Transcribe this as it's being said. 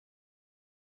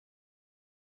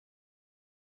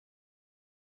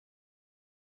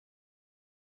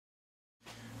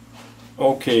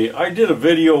Okay, I did a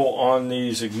video on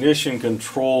these ignition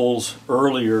controls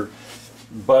earlier,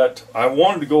 but I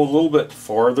wanted to go a little bit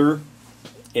farther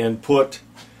and put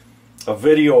a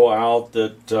video out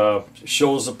that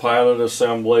shows the pilot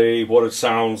assembly, what it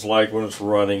sounds like when it's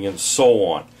running, and so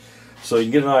on. So you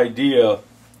can get an idea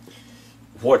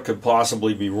what could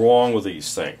possibly be wrong with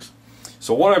these things.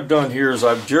 So what I've done here is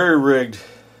I've jerry-rigged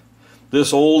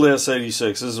this old S86.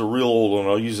 This is a real old one.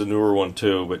 I'll use a newer one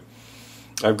too, but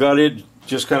I've got it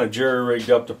just kind of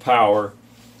jerry-rigged up to power.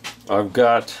 I've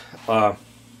got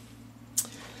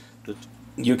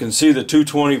you can see the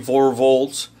 224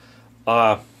 volts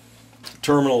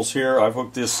terminals here. I've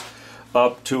hooked this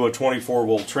up to a 24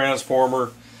 volt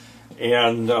transformer,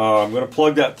 and I'm going to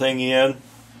plug that thing in,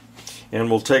 and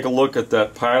we'll take a look at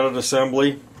that pilot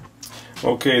assembly.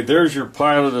 Okay, there's your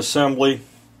pilot assembly.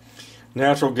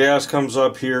 Natural gas comes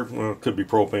up here. Well, it could be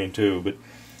propane too, but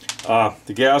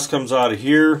the gas comes out of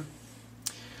here.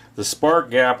 The spark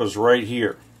gap is right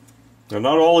here. Now,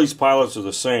 not all these pilots are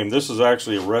the same. This is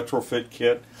actually a retrofit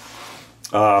kit,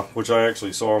 which I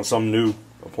actually saw on some new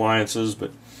appliances.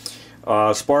 But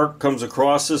spark comes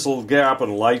across this little gap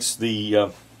and lights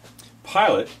the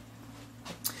pilot.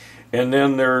 And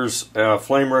then there's a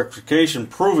flame rectification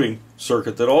proving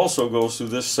circuit that also goes through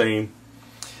this same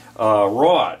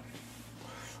rod.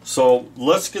 So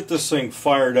let's get this thing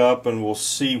fired up and we'll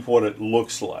see what it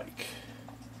looks like.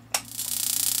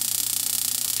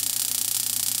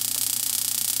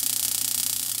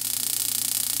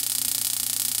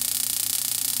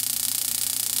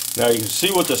 Now you can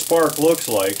see what the spark looks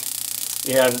like,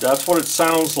 and that's what it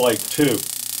sounds like too.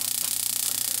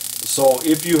 So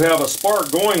if you have a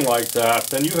spark going like that,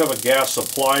 then you have a gas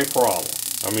supply problem.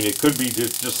 I mean, it could be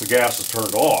just the gas is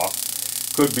turned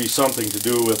off. Could be something to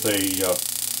do with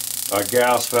a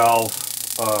gas valve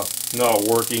not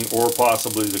working, or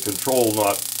possibly the control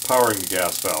not powering the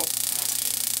gas valve.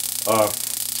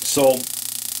 So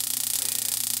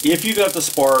if you got the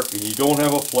spark and you don't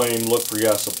have a flame, look for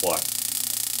gas supply.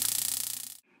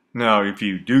 Now, if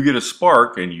you do get a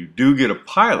spark and you do get a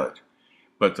pilot,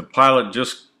 but the pilot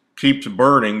just keeps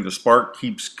burning, the spark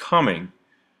keeps coming,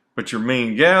 but your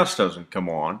main gas doesn't come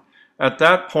on, at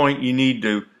that point you need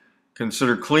to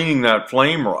consider cleaning that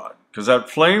flame rod, because that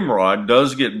flame rod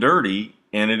does get dirty,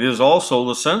 and it is also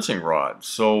the sensing rod.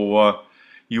 So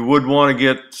you would want to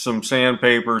get some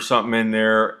sandpaper or something in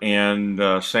there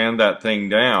and sand that thing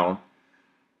down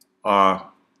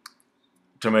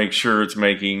to make sure it's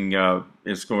making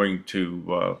it's going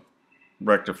to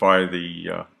rectify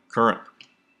the current.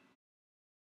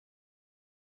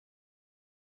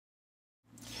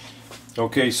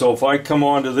 Okay, so if I come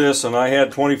onto this and I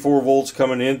had 24 volts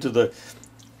coming into the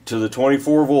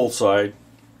 24 volt side,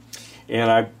 and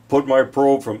I put my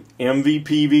probe from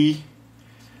MVPV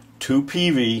to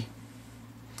PV,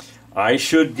 I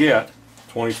should get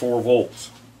 24 volts.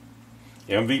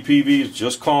 MVPV is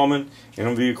just common.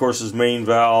 MV, of course, is main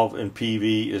valve, and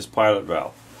PV is pilot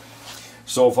valve.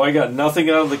 So if I got nothing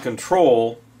out of the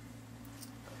control,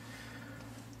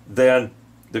 then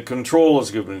the control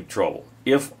is giving me trouble.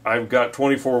 If I've got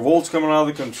 24 volts coming out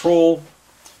of the control,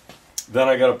 then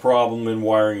I got a problem in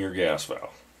wiring your gas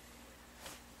valve.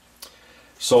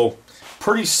 So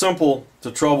pretty simple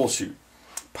to troubleshoot.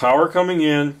 Power coming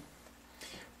in,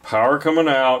 power coming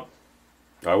out.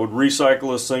 I would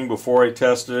recycle this thing before I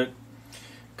tested it,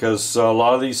 because a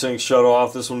lot of these things shut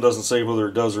off. This one doesn't say whether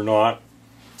it does or not,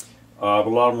 but a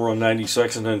lot of them run 90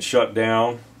 seconds and then shut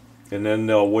down, and then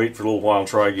they'll wait for a little while and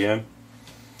try again.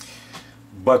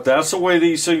 But that's the way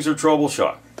these things are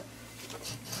troubleshot.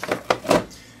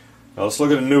 Now let's look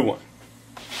at a new one.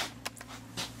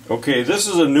 Okay, this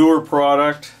is a newer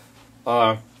product.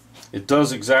 It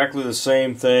does exactly the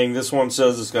same thing. This one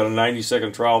says it's got a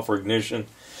 90-second trial for ignition,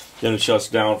 then it shuts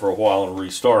down for a while and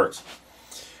restarts.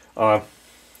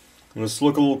 Let's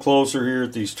look a little closer here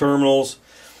at these terminals.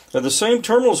 They're the same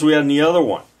terminals we had in the other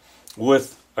one,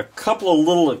 with a couple of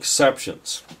little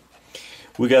exceptions.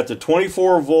 We got the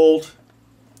 24 volt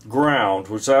ground,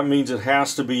 which that means it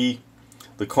has to be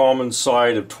the common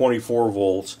side of 24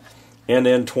 volts, and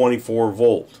then 24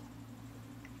 volt.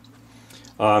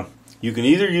 You can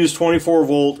either use 24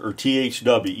 volt or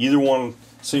THW. Either one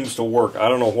seems to work. I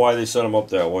don't know why they set them up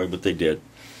that way, but they did.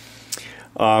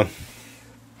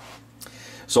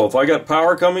 So if I got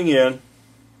power coming in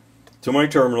to my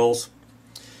terminals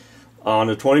on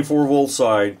the 24 volt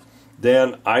side,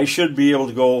 then I should be able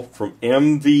to go from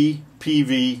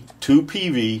MVPV to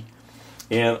PV,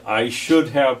 and I should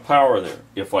have power there.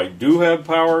 If I do have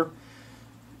power,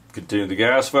 continue the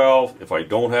gas valve. If I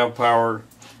don't have power,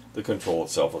 the control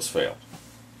itself has failed.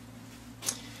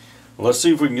 Let's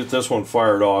see if we can get this one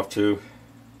fired off too.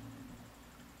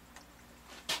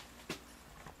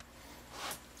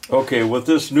 Okay, with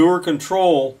this newer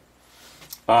control,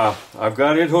 I've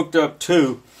got it hooked up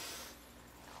too,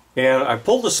 and I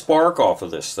pulled the spark off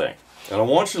of this thing, and I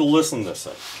want you to listen to this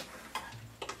thing.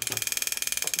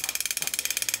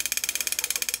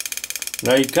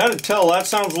 Now you kind of tell that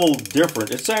sounds a little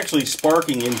different. It's actually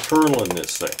sparking internal in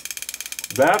this thing.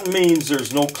 That means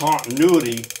there's no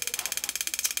continuity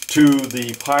to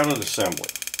the pilot assembly.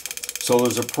 So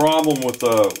there's a problem with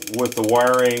the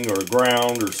wiring or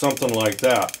ground or something like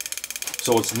that.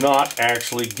 So it's not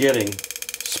actually getting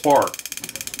spark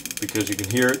because you can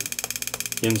hear it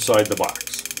inside the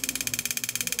box.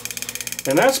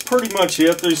 And that's pretty much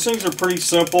it. These things are pretty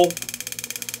simple.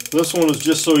 This one is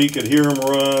just so you could hear them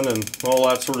run and all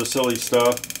that sort of silly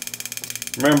stuff.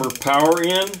 Remember, power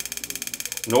in,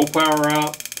 no power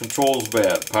out, control's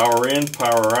bad. Power in,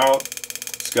 power out,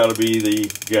 it's got to be the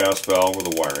gas valve or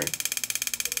the wiring.